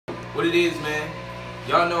What it is, man.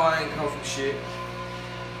 Y'all know I ain't come from shit.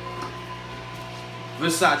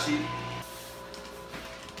 Versace.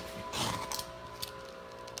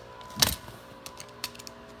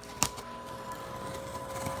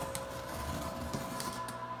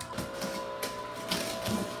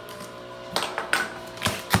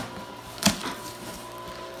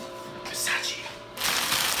 Versace.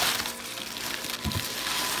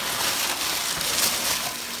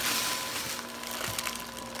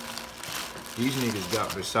 These niggas got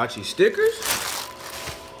Versace stickers?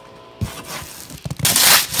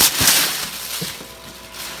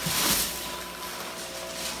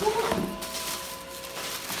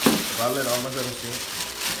 If I let all my brothers see.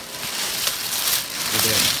 Look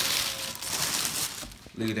at that.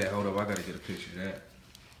 Look at that. Hold up. I gotta get a picture of that.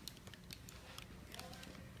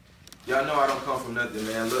 Y'all know I don't come from nothing,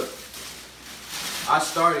 man. Look. I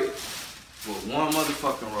started with one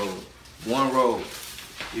motherfucking robe. One robe.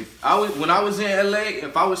 When I was in LA,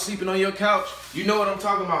 if I was sleeping on your couch, you know what I'm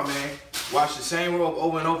talking about, man. Watch the same robe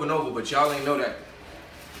over and over and over, but y'all ain't know that.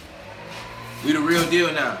 We the real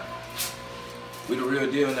deal now. We the real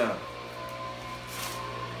deal now.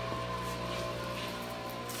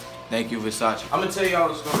 Thank you, Versace. I'm gonna tell y'all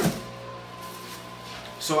the story.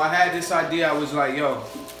 So I had this idea, I was like, yo,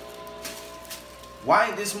 why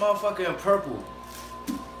ain't this motherfucker in purple?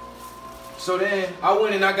 So then I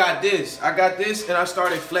went and I got this. I got this and I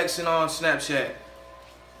started flexing on Snapchat.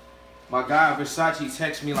 My guy Versace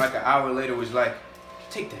texted me like an hour later, was like,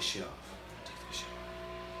 take that shit off. Take that shit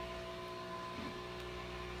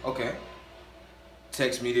off. Okay.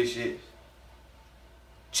 Text me this shit.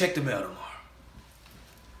 Check the mail tomorrow.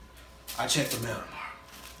 I checked the mail tomorrow.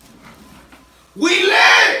 We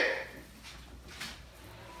lit!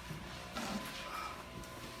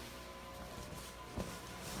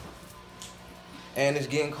 And it's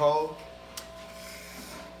getting cold.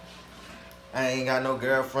 I ain't got no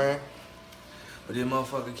girlfriend, but this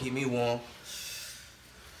motherfucker keep me warm.